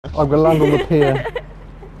I'm gonna land on the pier.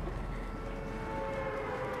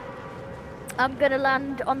 I'm gonna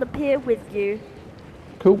land on the pier with you.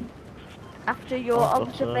 Cool. After your Oh,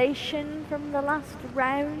 observation from the last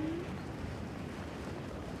round,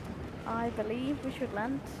 I believe we should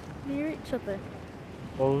land near each other.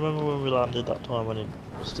 Well, remember when we landed that time when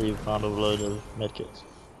Steve found a load of medkits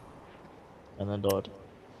and then died?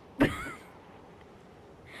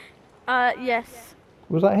 Yes.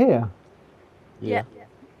 Was that here? Yeah.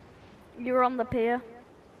 You were on the pier.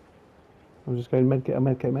 I'm just going medkit,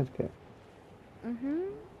 medkit.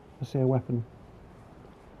 Mhm. I see a weapon.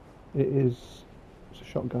 It's a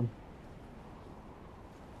shotgun.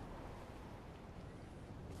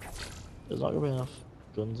 There's not gonna be enough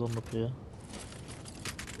guns on the pier.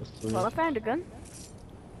 Well, I found a gun.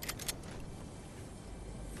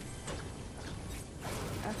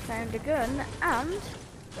 I found a gun and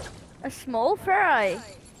a small fry.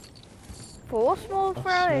 4 small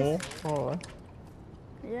fries. Small? Alright.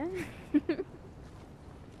 Yeah.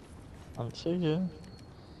 And see you.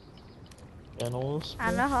 Getting all the small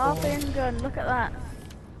And a harpoon gun. Look at that.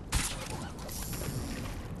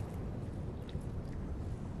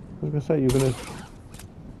 I was gonna say you're gonna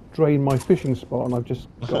drain my fishing spot, and I've just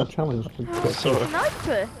got a challenge to get Sorry.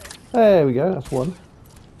 Sniper. There we go. That's one.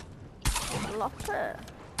 Locker.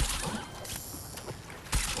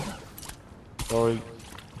 Sorry.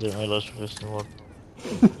 Didn't realise you're fishing one.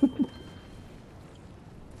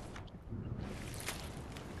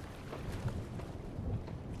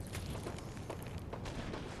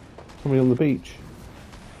 Somebody on the beach.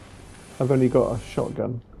 I've only got a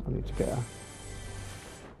shotgun. I need to get her.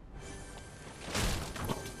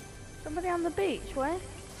 Somebody on the beach. Where?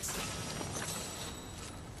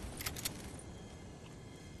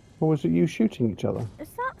 Or was it you shooting each other? Is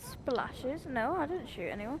that splashes? No, I didn't shoot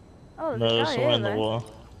anyone. Oh, there's No, a there's guy someone here in the though. water.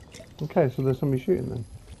 Okay, so there's somebody shooting then.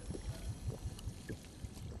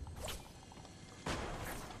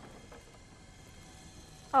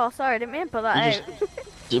 Oh, sorry, I didn't mean to put that You out.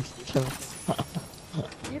 just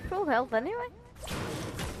You're full health anyway.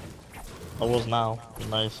 I was now.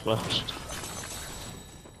 Now you splashed.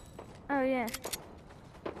 Oh yeah.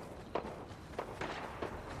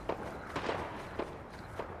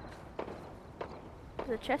 There's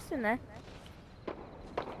a chest in there.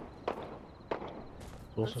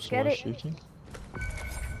 Also Let's get someone it. shooting.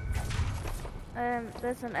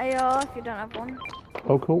 There's an AR if you don't have one.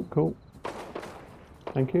 Oh, cool, cool.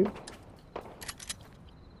 Thank you.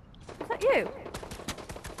 Is that you?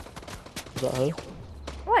 Is that her?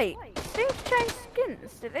 Wait, Steve changed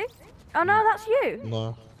skins, did he? Oh no, that's you.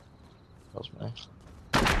 No. That's me.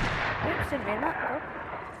 Oops, didn't mean that.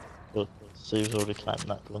 But Steve's already claimed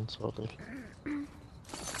that gun, so I'll leave.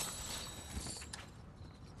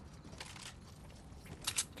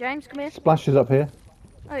 James, come here. Splash is up here.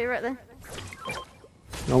 Oh, you're right there.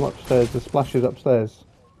 No, I'm upstairs. The splash is upstairs.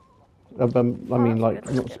 I mean, that's like good,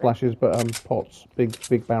 not let's get splashes, but pots,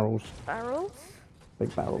 big barrels, Barrels.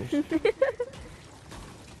 big barrels. You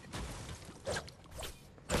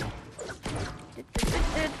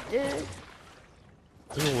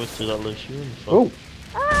always do that, Lucy. You're in the front.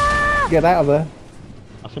 Oh, Ah! get out of there!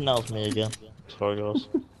 I think that was me again. Sorry, guys.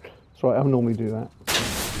 That's right. I normally do that.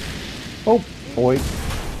 Oh, boy.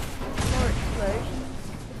 More explosions.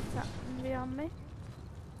 Just happened beyond me.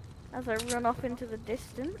 As I run off into the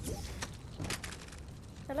distance.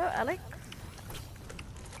 Hello, Alex.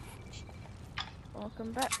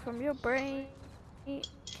 Welcome back from your break.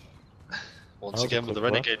 Once again with the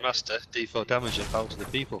Renegade Master, default damage and power to the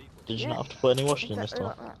people. Did you Yeah, not have to put any washing in this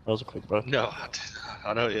exactly time? like that. That was a quick break. No,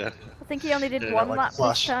 I know, yeah. I think he only did Did it one like lap this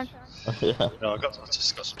Flash? time. Yeah. No, I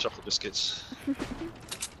just got some chocolate biscuits.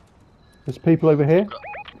 There's people over here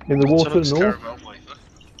in the water Tunnock's north. caramel wafer.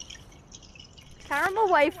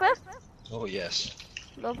 Caramel wafer. Oh yes.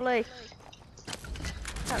 Lovely.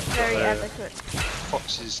 That's very adequate.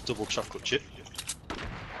 Fox's double chocolate chip.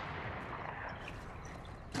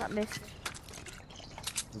 That missed.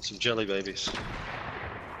 And some jelly babies.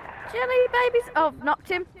 Jelly babies. Oh, knocked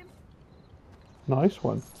him. Nice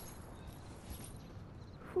one.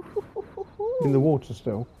 In the water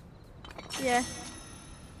still. Yeah.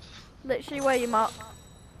 Literally where you mark.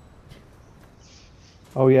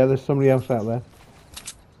 Oh yeah, there's somebody else out there.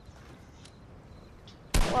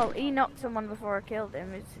 Well, he knocked someone before I killed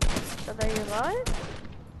him. Are they alive?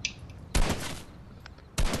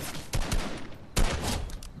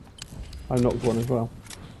 I knocked one as well.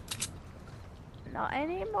 Not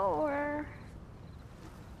anymore.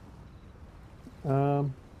 Well,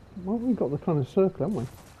 we've got the kind of circle, haven't we?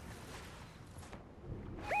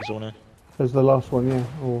 There's one here. There's the last one, yeah.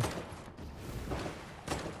 Or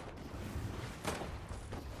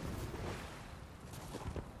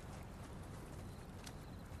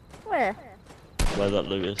Where? Where that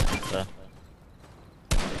loot is. There.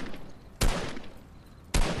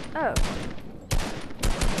 Oh.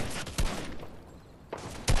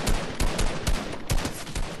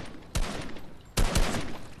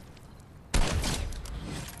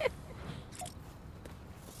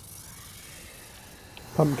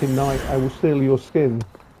 Pumpkin Knight, I will steal your skin.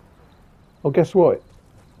 Oh, guess what?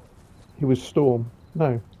 He was Storm.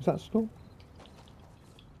 No, is that Storm?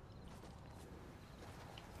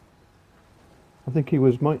 I think he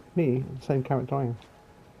was me, the same character I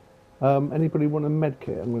am. Anybody want a med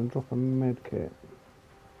kit? I'm going to drop a med kit.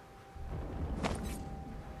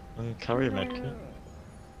 Carry a medkit.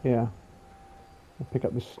 Yeah. I'll pick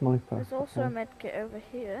up this sniper. There's also a medkit over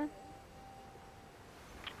here.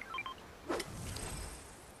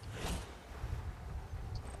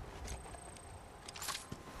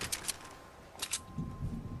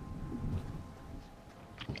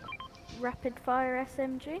 Rapid fire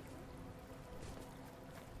SMG.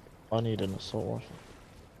 I need an assault rifle.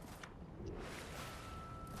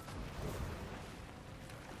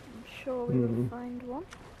 I'm sure we will find one.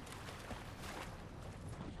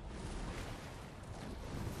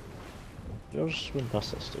 You'll just swim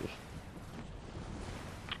past that, Steve.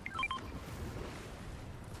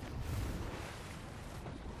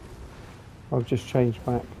 I've just changed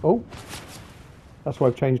back. Oh! That's why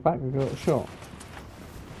I've changed back. I got a shot.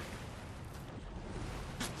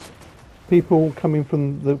 People coming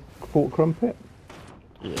from the Fort Crumpet.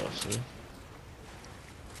 Yeah, I see.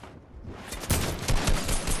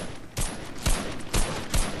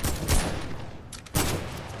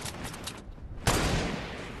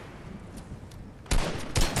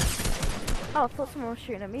 Oh, I thought someone was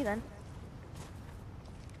shooting at me then.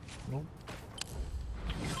 No.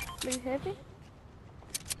 Blue heavy?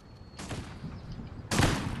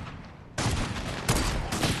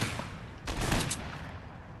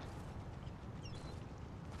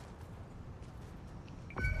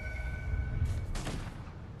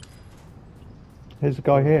 Here's a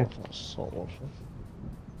guy here. Assault rifle.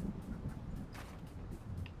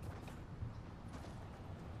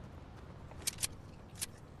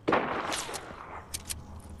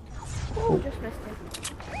 Oh, just missed him.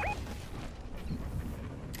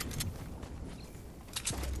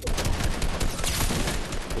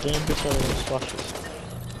 Did anybody tell any splashes?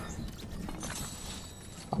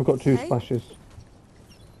 I've got 2 Hey? splashes.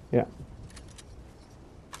 Yeah.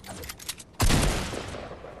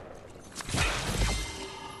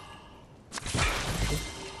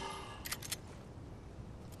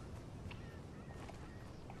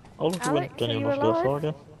 Oh look, Alex, went are you anyone off the alive? far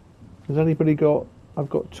again? Has anybody got... I've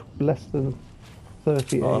got less than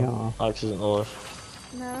 30 AR. Alex isn't alive.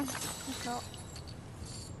 No, he's not.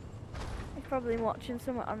 He's probably watching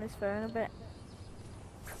something on his phone a bit.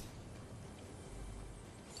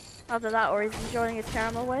 Either that or he's enjoying his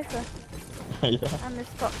caramel wafer Yeah. and his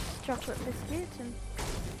Fox chocolate biscuit and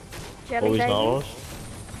jelly Oh, he's not babies. alive?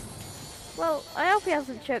 Well, I hope he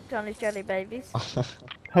hasn't choked on his jelly babies.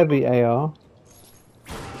 Heavy AR.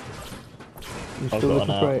 You I've still got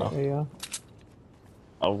looking an for AR AR?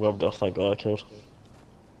 I grabbed it off that guy I killed.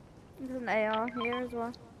 There's an AR here as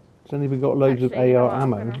well. Has anybody got loads Actually, of you know AR what,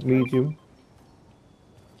 I'm ammo? gonna- Medium?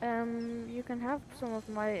 You can have some of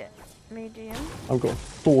my medium. I've got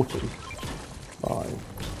 45.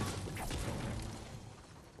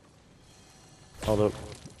 Oh look,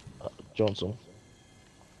 Johnson.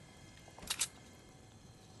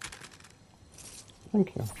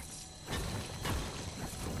 Thank you.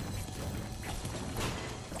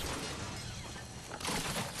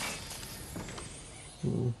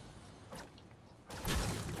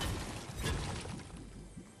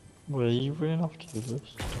 Where are you running off to,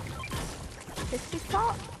 Lewis? Biscuit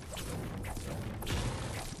spot.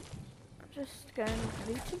 Just going to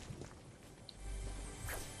loot him.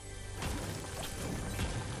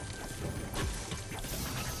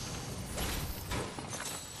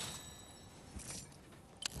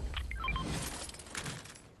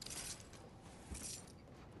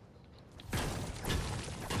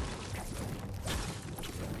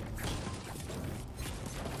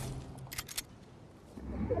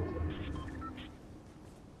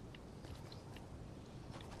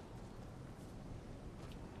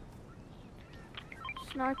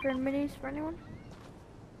 Sniper and minis for anyone?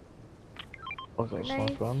 I've got a Grenades.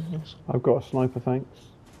 sniper on this. I've got a sniper, thanks.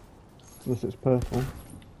 Unless it's purple.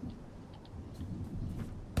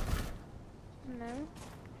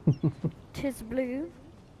 No. Tis blue.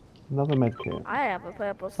 Another medkit. I have a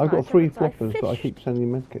purple sniper. I've got 3 because I floppers, but I fished. keep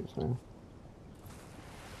sending medkits now.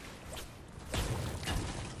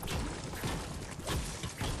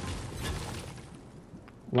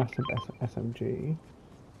 Last of SMG.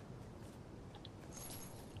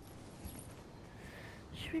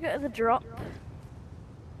 we go to the drop?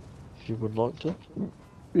 If you would like to.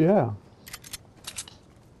 Yeah.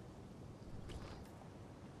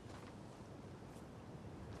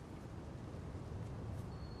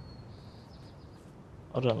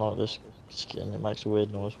 I don't like this skin, it makes a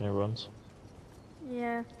weird noise when he runs.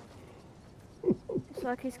 Yeah. It's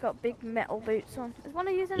like he's got big metal boots on. Is one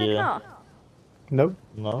of you in a Yeah. car? Nope.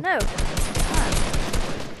 No? No. Ah.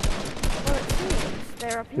 Well, it seems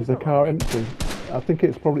there are people Is the car on it. empty? I think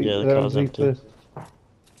it's probably Yeah, the they're car's underneath empty.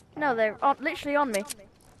 No, they're on, literally on me.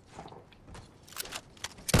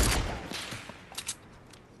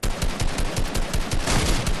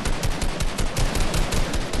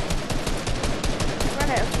 I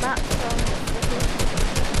ran out of mats, so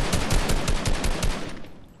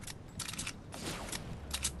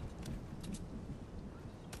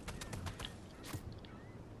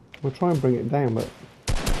We'll try and bring it down, but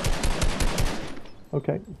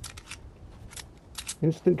okay.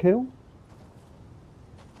 Instant kill?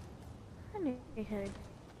 Anywho.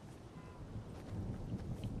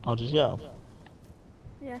 I'll just go.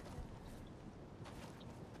 Yeah.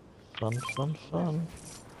 Fun, fun, fun.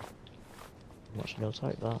 I'm actually gonna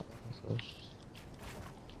take that. Because...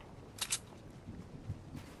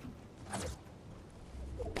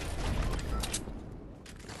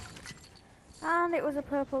 And it was a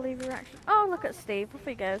purple lever action. Oh, look at Steve. Off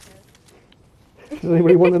he goes. Does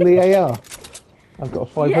anybody want in the AR? I've got a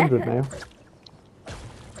 500 Yeah. now.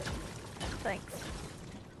 Thanks.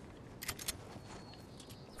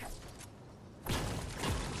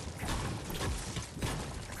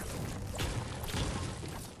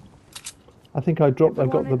 I think I got the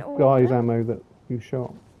Everyone in guy's order? ammo that you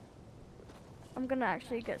shot. I'm gonna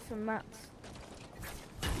actually get some mats.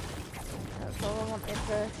 That's all I wanted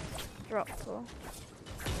to drop for.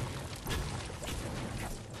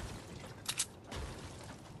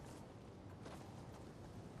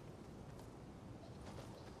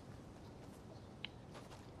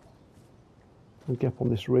 We'll get up on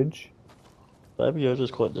this ridge. Baby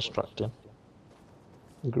Yoda's quite distracting.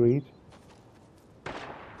 Agreed.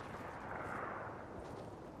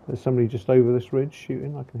 There's somebody just over this ridge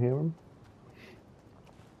shooting. I can hear him.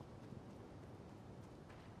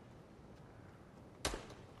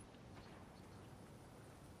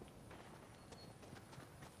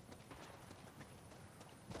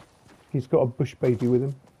 He's got a bush baby with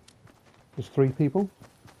him. There's 3 people.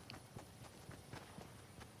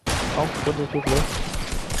 Oh, good, good, good, good.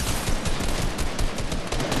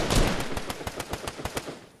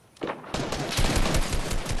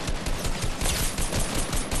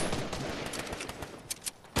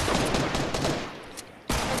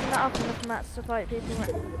 There's not enough mats to fight people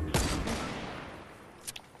with.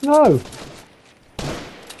 No!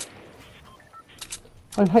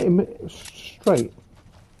 I hit him straight.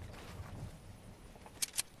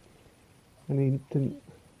 And he didn't...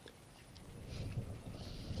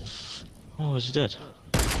 Oh, is he dead?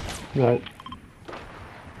 No.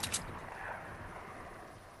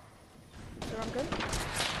 So I'm good.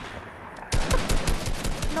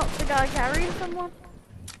 Not the guy carrying someone.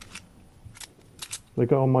 They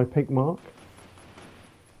got on my pink mark.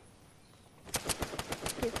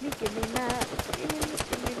 Give me mats. Give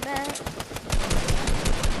me mats.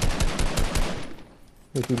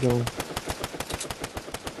 Where's he gone?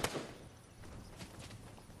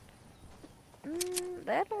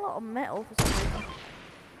 They had a lot of metal for some reason.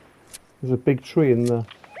 There's a big tree in the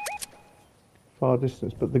far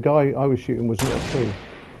distance, but the guy I was shooting was not a tree.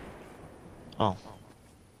 Oh.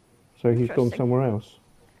 So he's gone Interesting. somewhere else.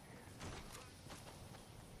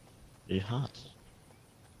 He has.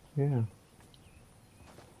 Yeah.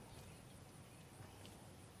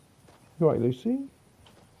 You right, Lucy?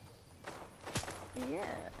 Yeah,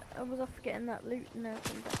 I was off getting that loot and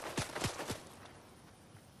everything back.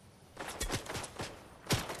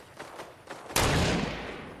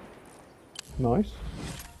 Nice.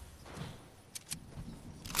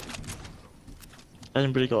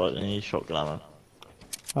 Anybody got any shotgun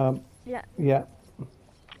ammo? Yeah, Yeah.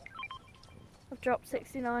 I've dropped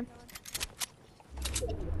 69.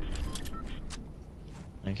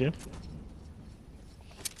 Thank you.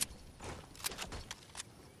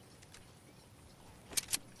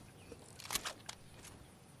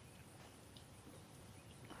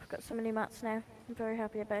 I've got so many mats now. I'm very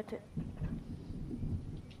happy about it.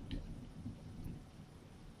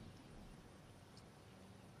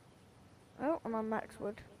 Oh, I'm on max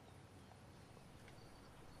wood.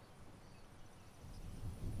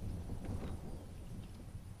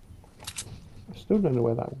 I still don't know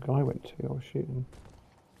where that guy went to. I was shooting.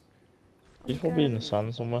 He's I'm probably in the going,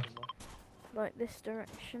 sun somewhere. like this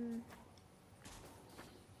direction.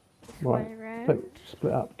 This Right. way round. Don't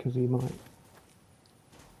split up because he might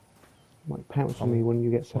pounce on me when you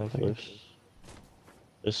get One separated. close.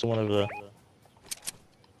 There's someone over there.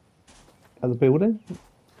 At the building?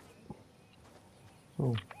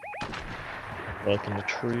 Oh. Back in the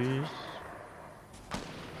trees.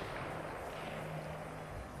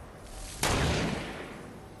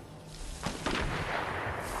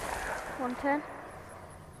 $110.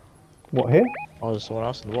 What, here? Oh, there's someone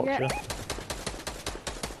else in the watch, Yeah. yeah.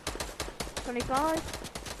 25.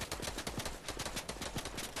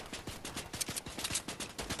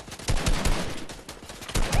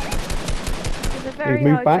 There's a very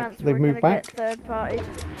moved high back, chance they've we're moved gonna back. get third party.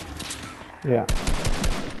 Yeah.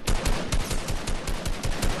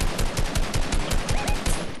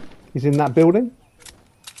 He's in that building?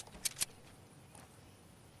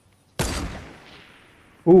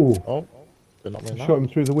 Ooh. Oh, they're not me now. Shot him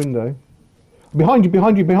through the window. Behind you,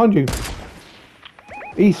 behind you, behind you.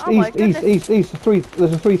 East, Oh my east, east, goodness. east.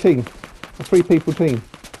 There's a 3 team. A 3 people team.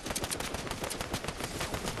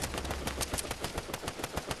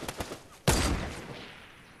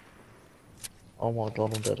 Oh my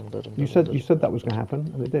god, I'm dead, I'm dead, I'm dead. You said that was going to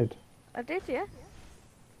happen, and it did. I did, yeah.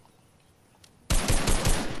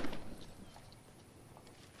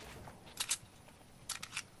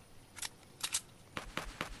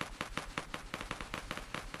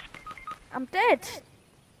 I'm dead.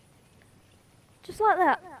 Just like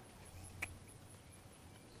that.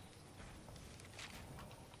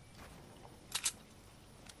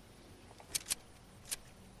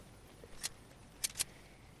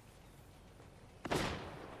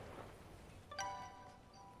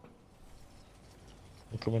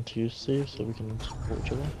 I'm coming to you, Steve, so we can support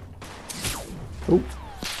each other. Oh.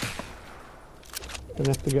 Gonna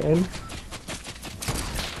have to get in.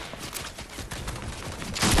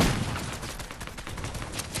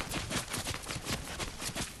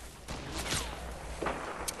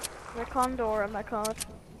 The condor on my card.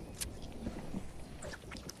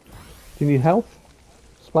 Do you need health?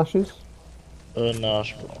 Splashes? No, I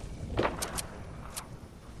should be fine.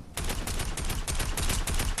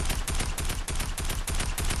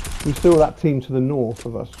 We still that team to the north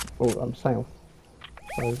of us, or south.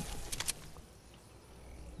 So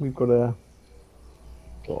we've got to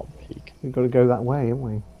Go on, peek. go that way, haven't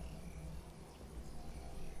we?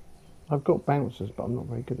 I've got bouncers, but I'm not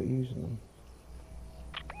very good at using them.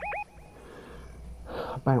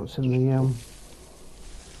 Bounce in the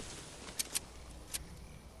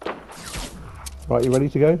Right, you ready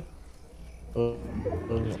to go? No.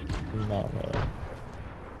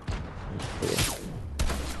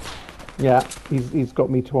 Yeah, he's got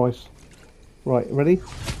me twice. Right, ready?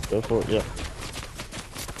 Go for it, yeah.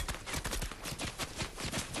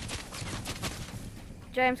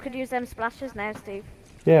 James could use them splashes now, Steve.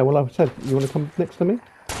 Yeah, well I've said, you want to come next to me?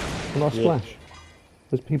 And I'll Yeah. splash.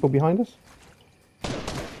 There's people behind us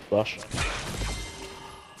Flash.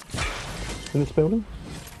 in this building?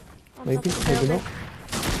 On Maybe, top of the maybe building. not.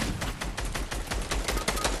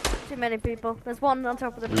 Too many people. There's one on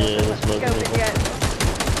top of the Yeah, building. there's Let's loads go of people. video.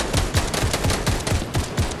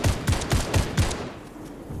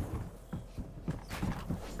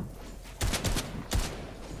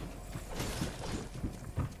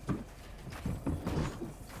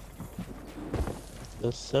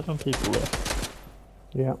 There's 7 people left.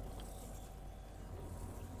 Yeah.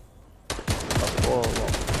 That's quite a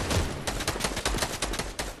lot.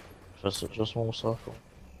 Just one more circle.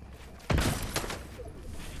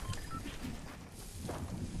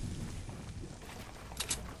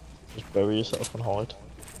 Just bury yourself and hide.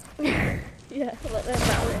 Yeah, let them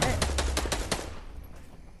battle it out.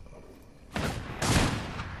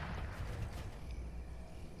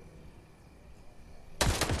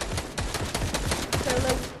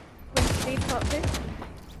 Solo win speed part 2.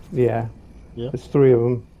 Yeah. Yeah. There's 3 of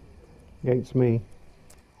them against me.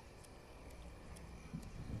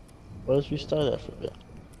 Whereas we stay there for a bit.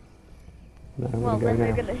 No, I'm Well, going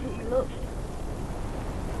then to we're go now. gonna heal up.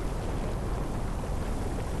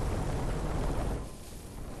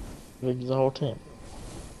 I think it's the whole team.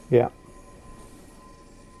 Yeah.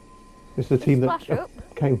 It's the team that Splash up.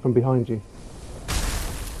 came from behind you.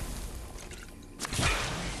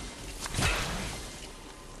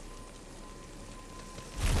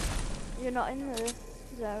 You're not in the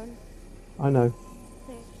zone. I know,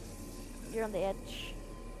 You're on the edge.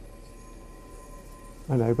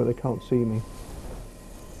 but they can't see me.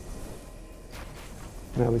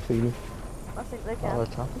 Now they see me. I think they Oh, can. they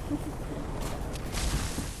can.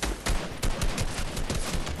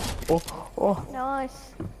 Oh,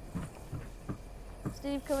 Nice.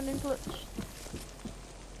 Steve coming in clutch.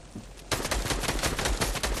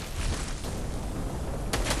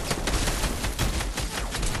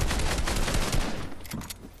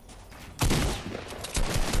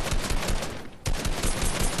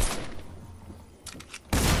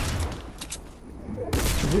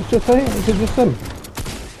 it's just hey, is it just them?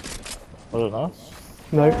 I don't know.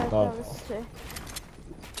 No. No, this is two.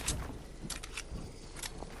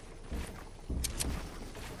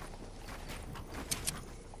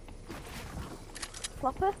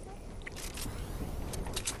 Flopper?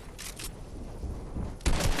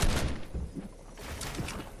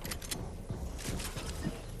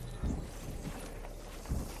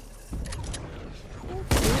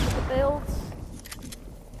 The builds.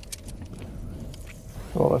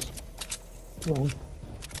 Oh, that's wrong.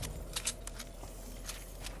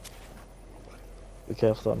 Be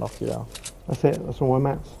careful, that'll knock you down. That's it. That's all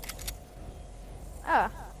my mats.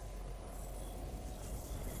 Ah.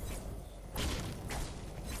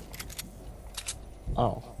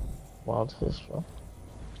 Oh. Wild fish, bro.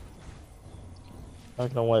 I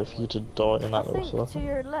can wait for you to die in I that little think circle. to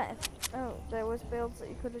your left. Oh, there was builds that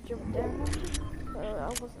you could have jumped down on. But I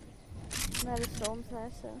wasn't. Now the storm's there,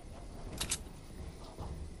 so.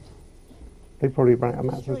 They probably ran out of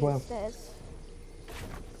mats Destroy as your well. stairs.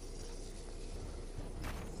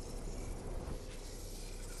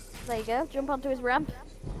 There you go. Jump onto his ramp.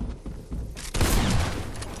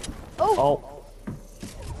 Oh! Oh!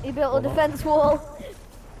 He built a defense wall.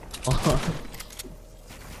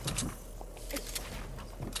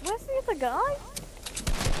 Where's the other guy?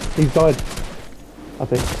 He's died. I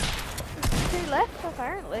think. Two left,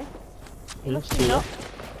 apparently. He Yes, must be yeah. not.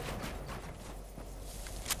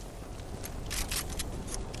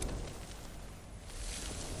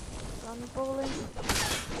 Balling. He's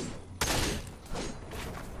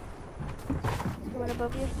coming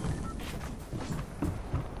above you.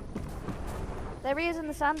 There he is in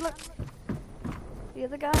the sand, look. The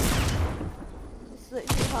other guy. He's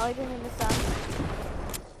literally hiding in the sand.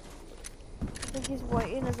 I think he's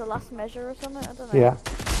waiting as a last measure or something, I don't know. Yeah.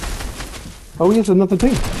 Oh, yes, another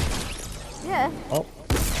team. Yeah. Oh.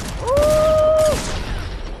 Ooh!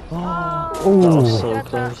 Oh, that was so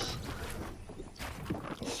Got that. close.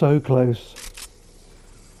 So close.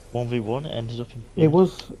 1v1, it ended up in... It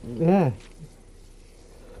was, yeah.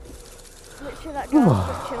 Literally that guy was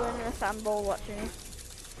just chilling in a sandball watching you.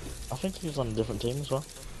 I think he was on a different team as well.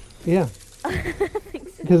 Yeah. I think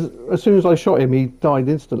so. Because as soon as I shot him, he died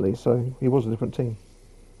instantly, so he was a different team.